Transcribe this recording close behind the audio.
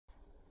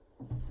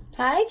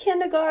Hi,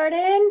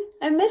 kindergarten.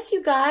 I miss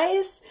you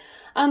guys.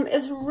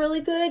 It's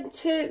really good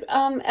to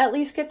at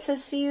least get to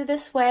see you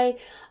this way.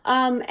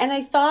 And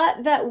I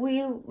thought that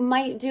we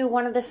might do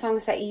one of the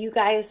songs that you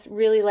guys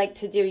really like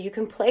to do. You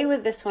can play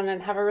with this one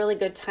and have a really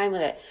good time with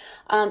it.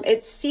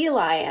 It's Sea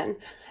Lion.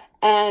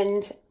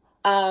 And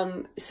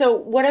so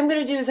what I'm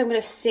going to do is I'm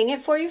going to sing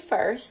it for you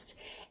first,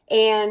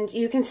 and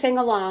you can sing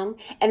along.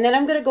 And then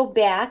I'm going to go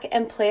back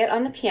and play it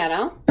on the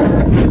piano.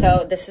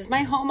 So this is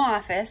my home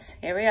office.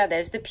 Here we are.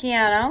 There's the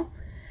piano,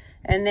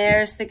 and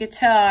there's the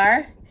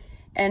guitar.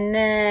 And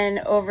then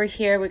over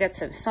here, we got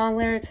some song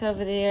lyrics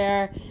over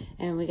there,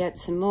 and we got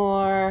some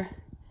more.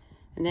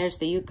 And there's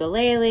the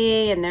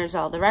ukulele, and there's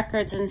all the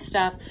records and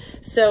stuff.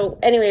 So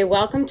anyway,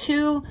 welcome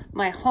to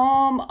my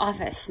home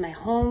office, my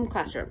home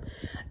classroom.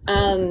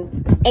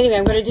 Anyway,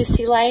 I'm going to do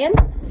Sea Lion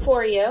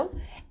for you,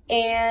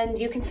 and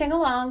you can sing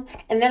along.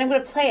 And then I'm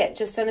going to play it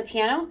just on the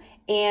piano,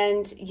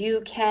 and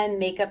you can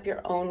make up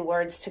your own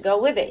words to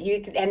go with it.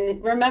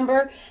 And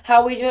remember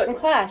how we do it in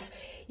class.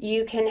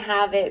 You can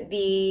have it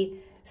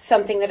be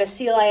something that a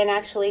sea lion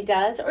actually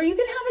does, or you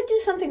can have it do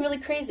something really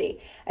crazy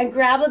and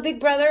grab a big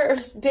brother or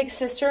big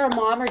sister or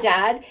mom or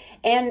dad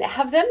and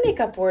have them make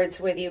up words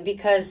with you,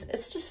 because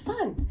it's just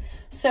fun.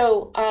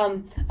 So,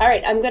 all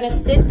right, I'm going to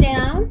sit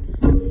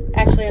down.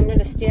 Actually, I'm going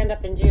to stand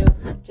up and do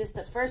just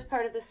the first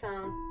part of the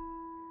song.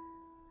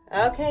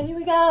 Okay, here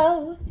we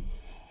go.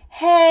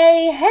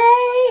 Hey,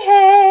 hey,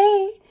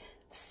 hey,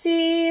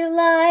 sea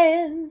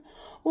lion,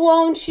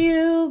 won't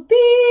you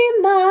be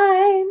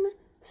mine?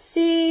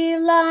 Sea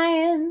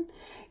lion,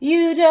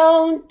 you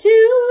don't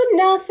do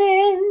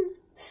nothing,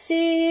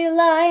 sea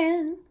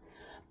lion,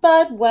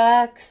 but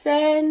wax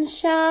and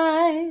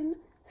shine,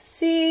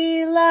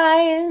 sea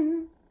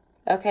lion.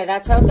 Okay,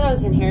 that's how it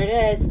goes, and here it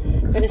is.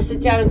 I'm going to sit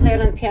down and play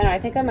it on the piano. I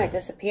think I might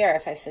disappear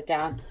if I sit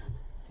down.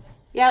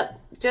 Yep,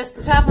 just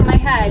the top of my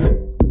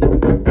head.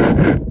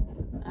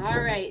 All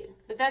right,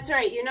 but that's all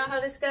right. You know how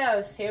this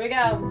goes. Here we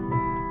go.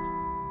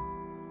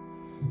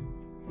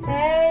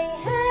 Hey,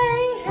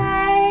 hey, hey.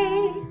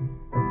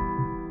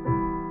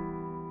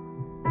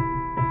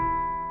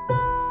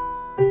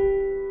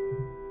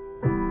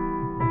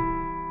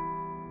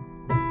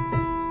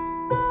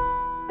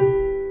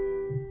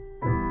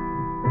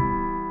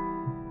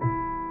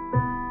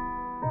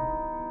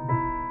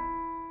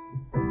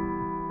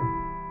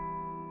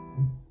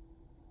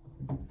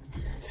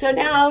 So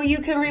now you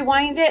can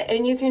rewind it,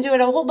 and you can do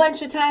it a whole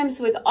bunch of times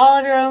with all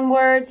of your own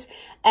words,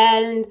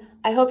 and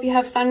I hope you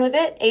have fun with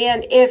it.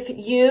 And if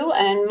you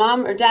and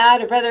mom or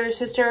dad or brother or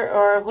sister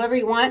or whoever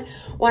you want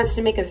wants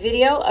to make a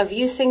video of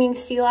you singing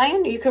Sea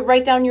Lion, you could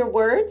write down your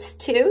words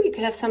too. You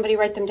could have somebody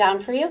write them down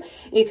for you.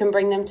 You can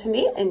bring them to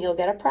me, and you'll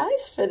get a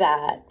prize for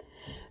that.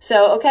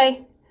 So,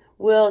 okay,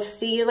 we'll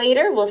see you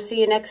later. We'll see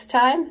you next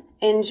time.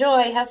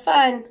 Enjoy. Have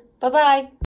fun. Bye-bye.